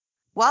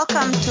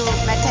Welcome to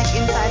Medtech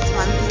Insight's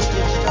monthly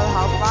Digital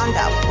Health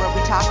Roundup, where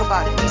we talk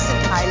about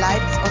recent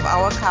highlights of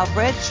our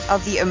coverage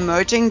of the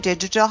emerging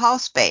digital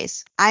health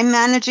space. I'm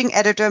Managing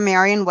Editor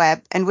Marion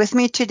Webb, and with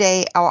me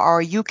today are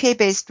our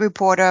UK-based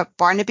reporter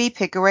Barnaby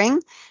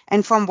Pickering,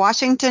 and from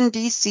Washington,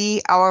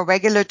 D.C., our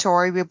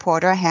regulatory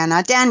reporter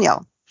Hannah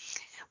Daniel.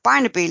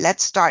 Barnaby,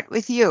 let's start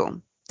with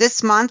you.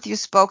 This month, you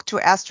spoke to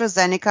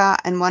AstraZeneca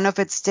and one of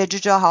its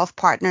digital health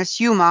partners,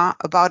 Huma,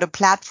 about a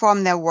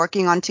platform they're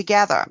working on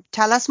together.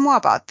 Tell us more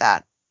about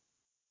that.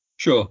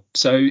 Sure.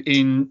 So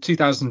in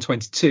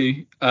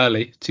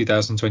early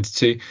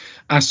 2022,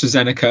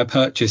 AstraZeneca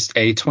purchased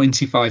a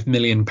 £25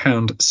 million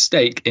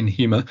stake in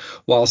Huma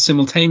while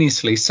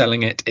simultaneously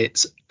selling it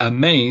its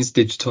Amaze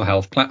digital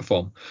health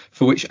platform,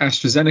 for which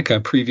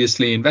AstraZeneca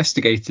previously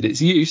investigated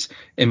its use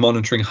in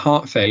monitoring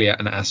heart failure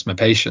and asthma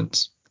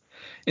patients.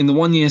 In the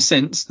 1 year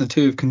since, the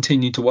two have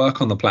continued to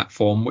work on the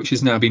platform, which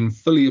has now been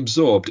fully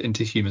absorbed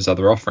into Huma's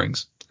other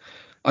offerings.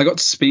 I got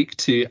to speak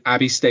to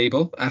Abby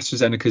Stable,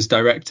 AstraZeneca's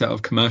Director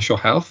of Commercial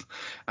Health,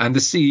 and the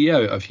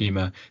CEO of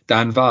Huma,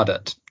 Dan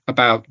Vardat,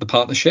 about the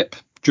partnership,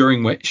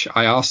 during which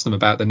I asked them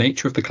about the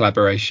nature of the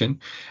collaboration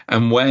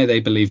and where they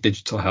believe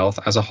digital health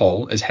as a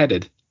whole is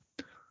headed.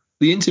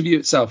 The interview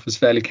itself was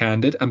fairly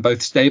candid, and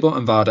both Stable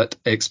and Vardat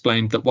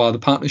explained that while the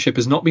partnership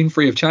has not been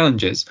free of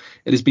challenges,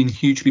 it has been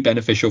hugely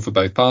beneficial for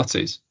both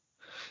parties.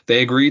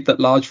 They agreed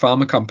that large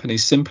pharma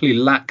companies simply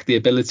lack the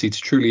ability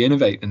to truly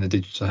innovate in the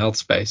digital health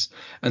space,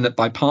 and that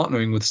by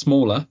partnering with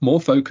smaller,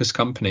 more focused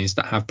companies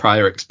that have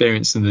prior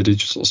experience in the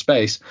digital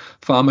space,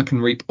 pharma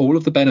can reap all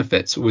of the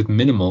benefits with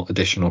minimal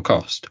additional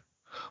cost.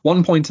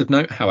 One point of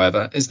note,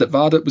 however, is that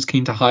Vardat was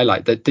keen to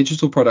highlight that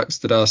digital products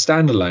that are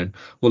standalone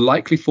will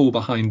likely fall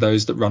behind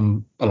those that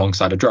run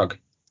alongside a drug.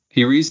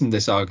 He reasoned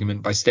this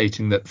argument by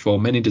stating that for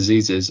many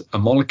diseases, a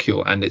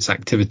molecule and its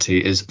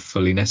activity is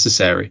fully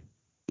necessary.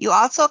 You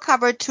also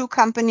covered two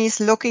companies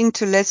looking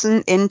to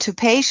listen in to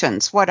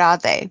patients. What are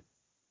they?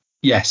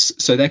 Yes,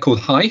 so they're called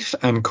Hyfe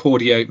and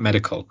Cordio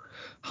Medical.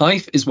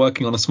 Hyfe is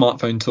working on a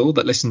smartphone tool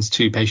that listens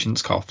to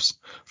patients' coughs.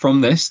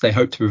 From this, they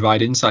hope to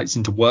provide insights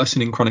into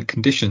worsening chronic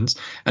conditions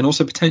and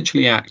also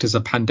potentially act as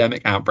a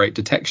pandemic outbreak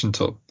detection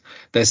tool.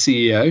 Their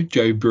CEO,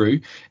 Joe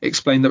Brew,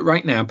 explained that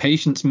right now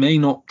patients may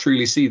not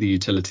truly see the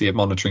utility of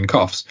monitoring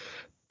coughs,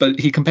 but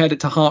he compared it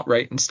to heart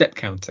rate and step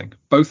counting,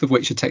 both of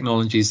which are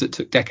technologies that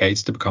took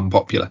decades to become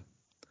popular.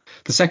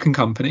 The second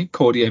company,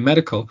 Cordio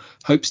Medical,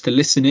 hopes to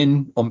listen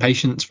in on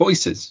patients'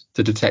 voices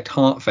to detect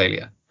heart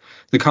failure.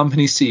 The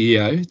company's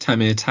CEO,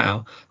 Tamir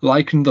Tal,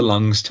 likened the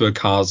lungs to a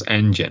car's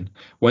engine.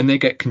 When they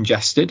get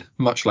congested,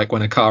 much like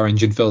when a car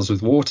engine fills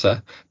with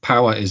water,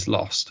 power is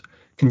lost.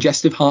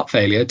 Congestive heart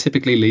failure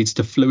typically leads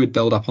to fluid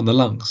buildup on the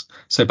lungs.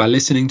 So by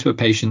listening to a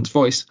patient's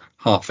voice,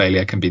 heart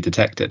failure can be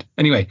detected.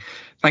 Anyway,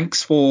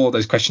 thanks for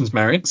those questions,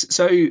 Marion.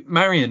 So,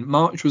 Marion,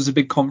 March was a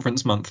big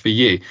conference month for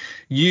you.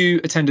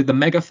 You attended the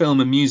Mega Film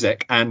and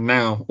Music and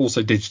now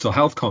also Digital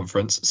Health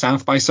Conference,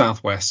 South by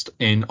Southwest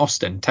in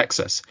Austin,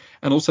 Texas,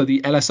 and also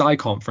the LSI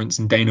conference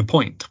in Dana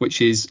Point, which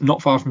is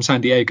not far from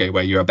San Diego,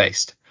 where you are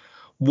based.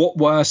 What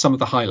were some of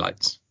the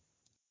highlights?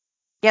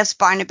 Yes,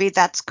 Barnaby,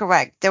 that's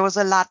correct. There was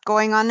a lot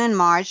going on in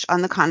March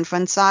on the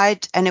conference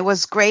side, and it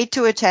was great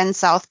to attend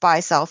South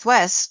by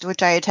Southwest,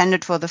 which I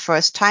attended for the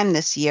first time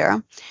this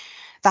year.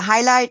 The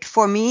highlight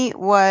for me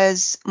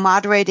was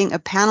moderating a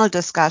panel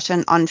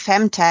discussion on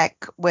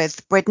femtech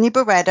with Brittany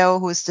Barreto,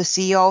 who is the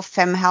CEO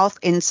of Health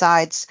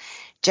Insights,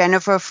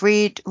 Jennifer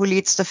Fried, who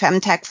leads the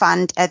Femtech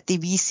Fund at the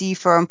VC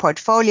firm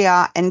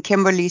Portfolio, and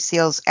Kimberly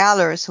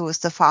Seals-Ehlers, who is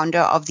the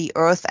founder of the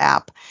Earth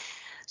app.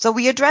 So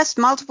we addressed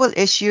multiple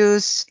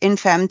issues in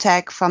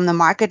femtech, from the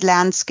market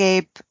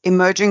landscape,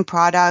 emerging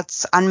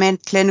products,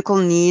 unmet clinical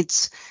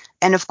needs,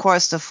 and of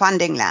course the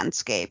funding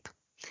landscape.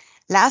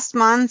 Last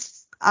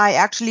month, I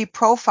actually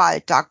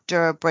profiled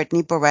Dr.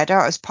 Brittany Barreto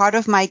as part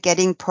of my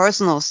Getting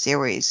Personal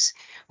series,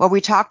 where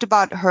we talked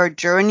about her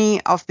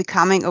journey of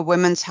becoming a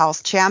women's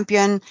health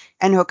champion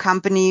and her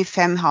company,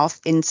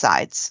 Health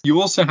Insights. You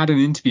also had an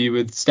interview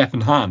with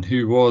Stefan Hahn,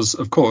 who was,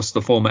 of course,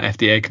 the former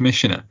FDA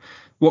commissioner.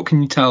 What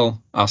can you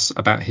tell us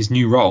about his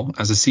new role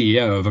as a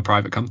CEO of a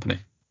private company?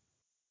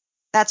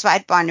 That's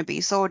right,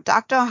 Barnaby. So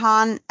Dr.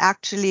 Hahn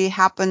actually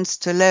happens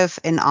to live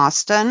in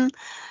Austin,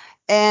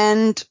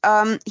 and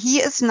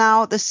he is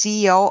now the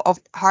CEO of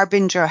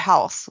Harbinger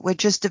Health,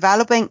 which is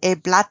developing a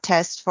blood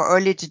test for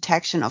early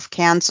detection of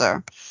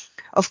cancer.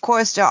 Of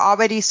course, there are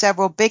already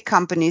several big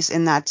companies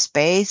in that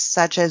space,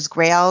 such as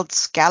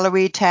Grail's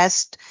Gallery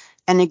Test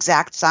and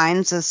Exact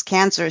Sciences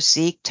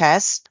CancerSeek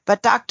test.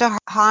 But Dr.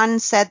 Hahn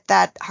said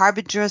that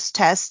Harbinger's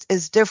test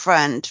is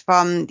different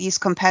from these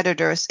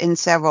competitors in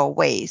several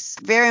ways.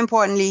 Very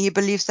importantly, he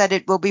believes that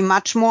it will be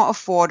much more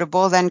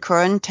affordable than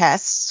current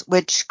tests,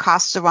 which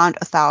cost around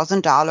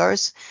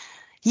 $1,000.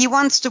 He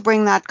wants to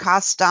bring that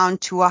cost down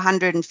to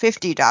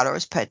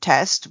 $150 per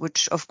test,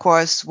 which of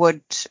course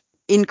would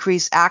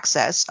increase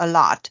access a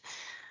lot.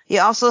 He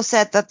also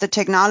said that the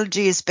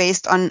technology is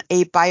based on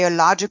a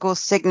biological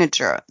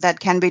signature that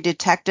can be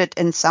detected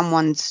in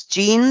someone's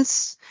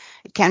genes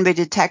It can be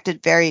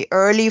detected very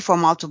early for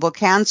multiple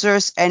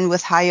cancers and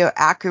with higher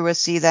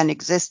accuracy than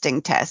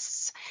existing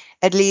tests.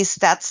 At least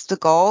that's the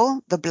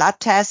goal. The blood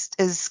test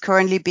is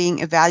currently being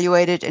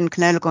evaluated in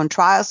clinical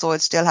trials, so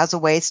it still has a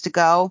ways to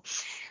go.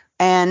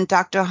 And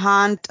Dr.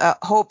 Hahn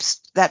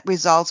hopes that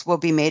results will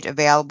be made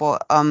available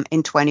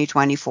in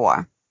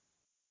 2024.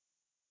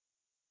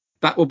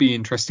 That will be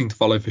interesting to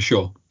follow for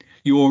sure.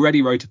 You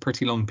already wrote a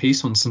pretty long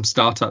piece on some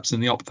startups in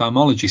the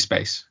ophthalmology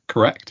space,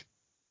 correct?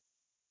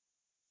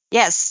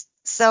 Yes.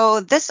 So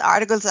this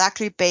article is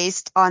actually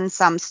based on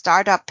some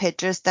startup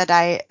pitches that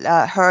I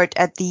heard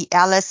at the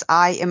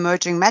LSI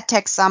Emerging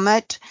Medtech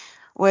Summit,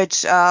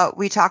 which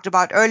we talked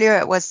about earlier.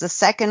 It was the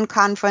second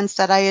conference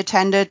that I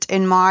attended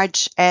in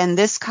March. And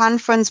this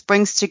conference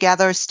brings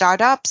together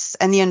startups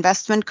and the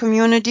investment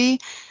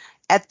community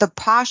at the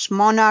posh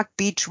Monarch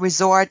Beach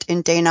Resort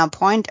in Dana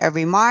Point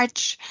every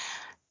March.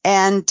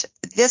 And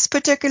this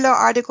particular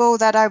article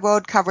that I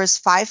wrote covers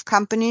 5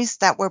 companies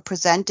that were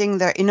presenting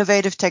their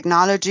innovative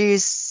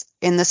technologies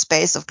in the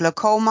space of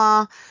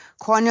glaucoma,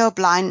 corneal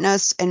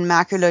blindness, and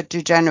macular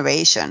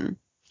degeneration.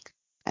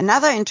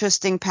 Another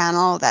interesting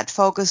panel that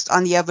focused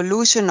on the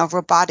evolution of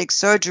robotic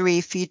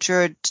surgery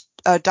featured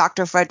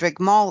Dr. Frederick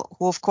Moll,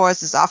 who of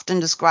course is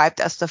often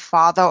described as the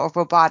father of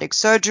robotic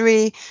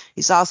surgery.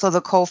 He's also the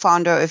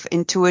co-founder of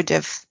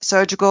Intuitive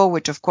Surgical,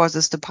 which of course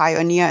is the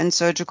pioneer in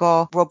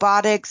surgical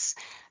robotics.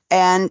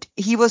 And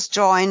he was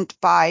joined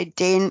by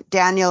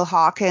Daniel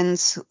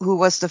Hawkins, who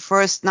was the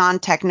first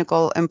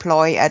non-technical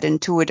employee at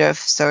Intuitive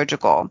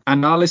Surgical.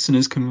 And our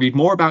listeners can read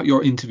more about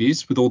your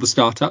interviews with all the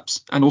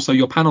startups and also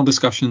your panel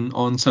discussion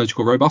on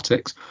surgical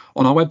robotics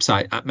on our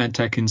website at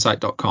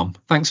medtechinsight.com.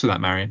 Thanks for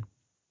that, Marion.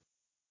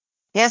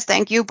 Yes,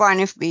 thank you,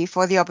 Barnaby,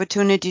 for the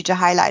opportunity to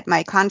highlight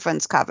my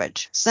conference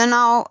coverage. So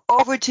now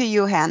over to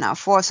you, Hannah,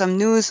 for some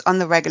news on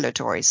the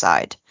regulatory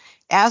side.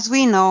 As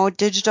we know,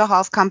 digital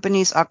health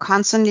companies are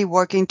constantly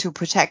working to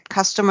protect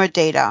customer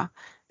data,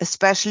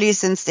 especially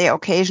since they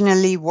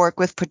occasionally work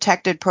with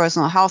protected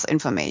personal health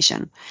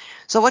information.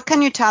 So what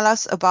can you tell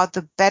us about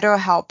the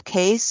BetterHelp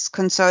case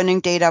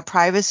concerning data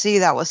privacy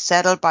that was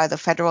settled by the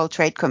Federal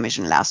Trade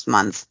Commission last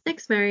month?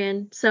 Thanks,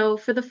 Marion. So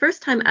for the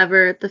first time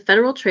ever, the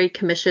Federal Trade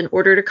Commission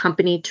ordered a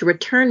company to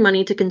return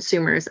money to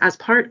consumers as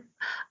part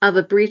of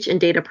a breach in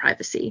data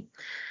privacy.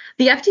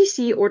 The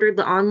FTC ordered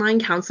the online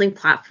counseling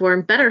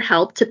platform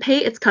BetterHelp to pay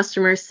its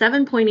customers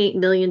 $7.8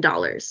 million.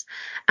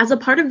 As a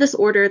part of this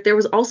order, there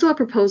was also a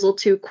proposal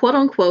to,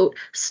 quote-unquote,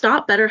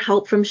 stop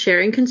BetterHelp from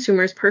sharing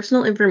consumers'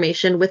 personal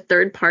information with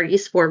third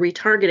parties for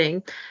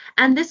retargeting,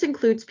 and this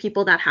includes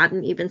people that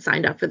hadn't even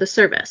signed up for the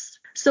service.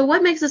 So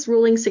what makes this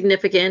ruling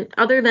significant,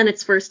 other than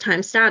its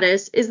first-time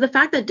status, is the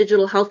fact that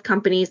digital health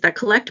companies that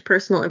collect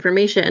personal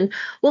information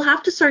will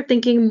have to start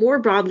thinking more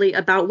broadly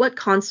about what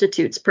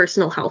constitutes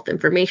personal health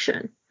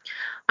information.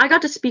 I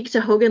got to speak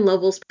to Hogan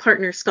Lovells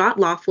partner Scott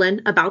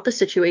Laughlin about the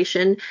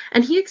situation,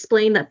 and he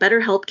explained that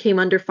BetterHelp came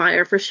under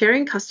fire for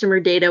sharing customer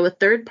data with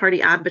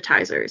third-party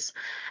advertisers.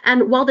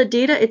 And while the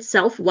data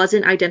itself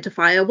wasn't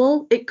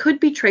identifiable, it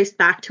could be traced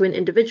back to an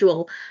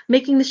individual,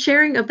 making the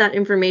sharing of that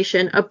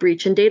information a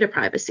breach in data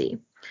privacy.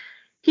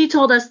 He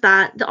told us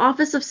that the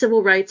Office of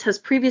Civil Rights has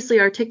previously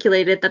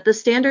articulated that the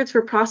standards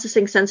for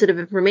processing sensitive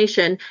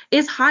information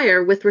is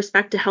higher with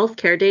respect to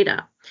healthcare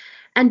data.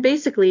 And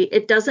basically,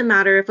 it doesn't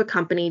matter if a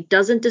company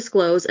doesn't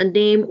disclose a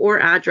name or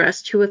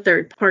address to a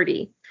third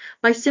party.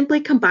 By simply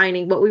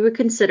combining what we would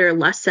consider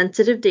less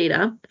sensitive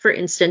data, for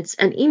instance,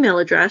 an email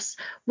address,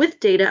 with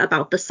data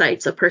about the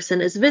sites a person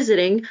is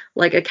visiting,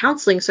 like a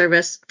counseling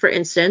service, for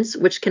instance,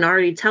 which can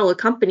already tell a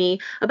company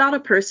about a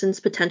person's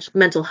potential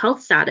mental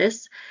health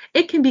status,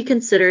 it can be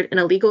considered an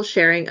illegal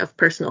sharing of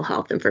personal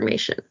health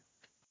information.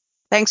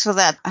 Thanks for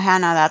that,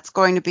 Hannah. That's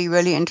going to be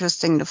really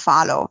interesting to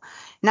follow.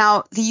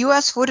 Now, the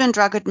U.S. Food and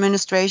Drug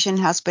Administration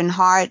has been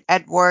hard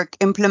at work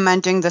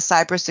implementing the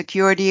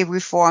cybersecurity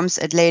reforms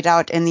it laid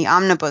out in the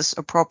Omnibus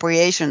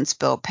Appropriations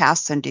Bill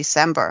passed in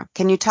December.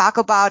 Can you talk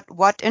about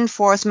what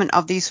enforcement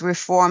of these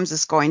reforms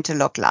is going to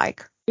look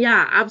like?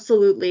 Yeah,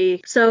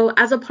 absolutely. So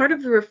as a part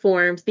of the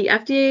reforms, the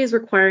FDA is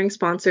requiring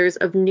sponsors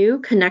of new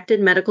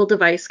connected medical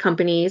device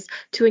companies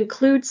to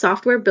include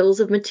software bills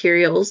of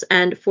materials,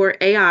 and for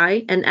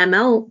AI and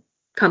ML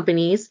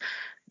companies,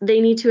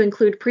 they need to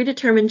include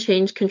predetermined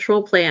change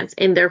control plans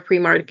in their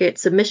pre-market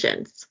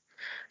submissions.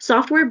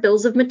 Software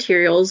bills of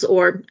materials,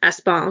 or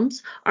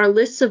SBOMs, are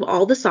lists of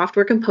all the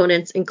software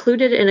components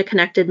included in a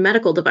connected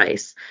medical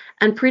device,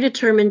 and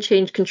predetermined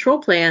change control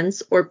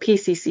plans, or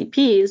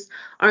PCCPs,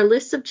 are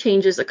lists of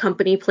changes a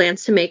company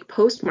plans to make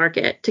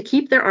post-market to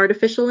keep their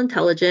artificial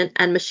intelligence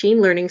and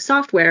machine learning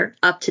software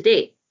up to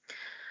date.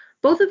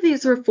 Both of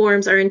these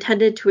reforms are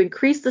intended to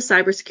increase the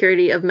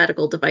cybersecurity of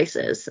medical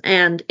devices,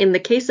 and in the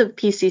case of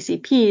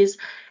PCCPs,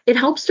 it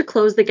helps to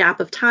close the gap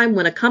of time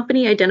when a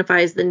company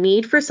identifies the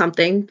need for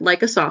something,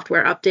 like a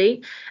software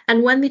update,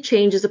 and when the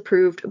change is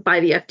approved by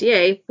the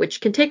FDA,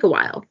 which can take a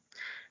while.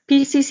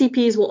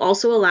 PCCPs will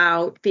also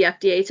allow the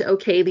FDA to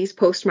okay these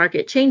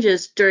post-market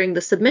changes during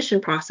the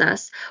submission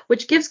process,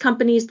 which gives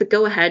companies the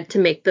go-ahead to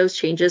make those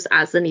changes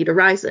as the need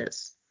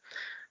arises.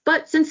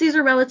 But since these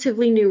are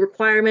relatively new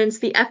requirements,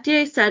 the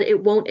FDA said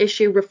it won't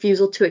issue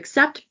refusal to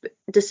accept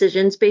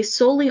decisions based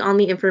solely on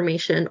the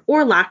information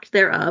or lack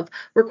thereof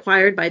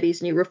required by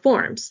these new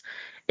reforms.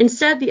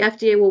 Instead, the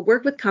FDA will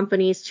work with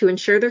companies to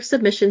ensure their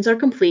submissions are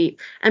complete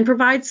and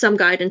provide some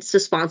guidance to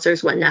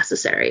sponsors when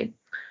necessary.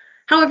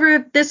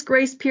 However, this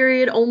grace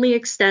period only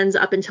extends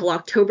up until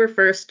October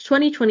 1st,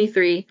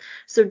 2023,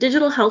 so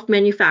digital health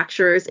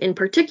manufacturers in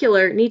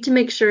particular need to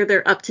make sure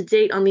they're up to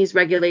date on these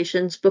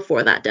regulations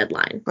before that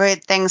deadline.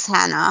 Great, thanks,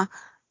 Hannah.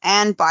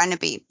 And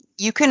Barnaby,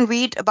 you can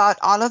read about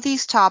all of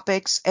these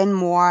topics and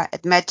more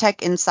at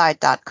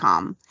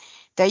medtechinsight.com.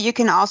 There you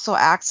can also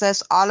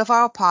access all of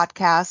our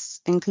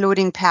podcasts,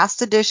 including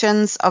past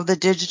editions of the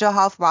Digital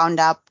Health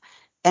Roundup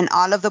and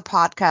all of the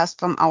podcasts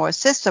from our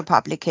sister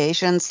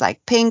publications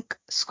like Pink,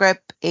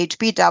 Script,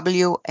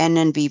 HBW, and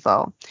In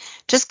Vivo.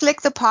 Just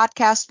click the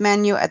podcast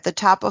menu at the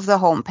top of the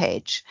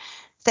homepage.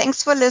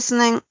 Thanks for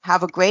listening.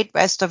 Have a great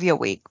rest of your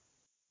week.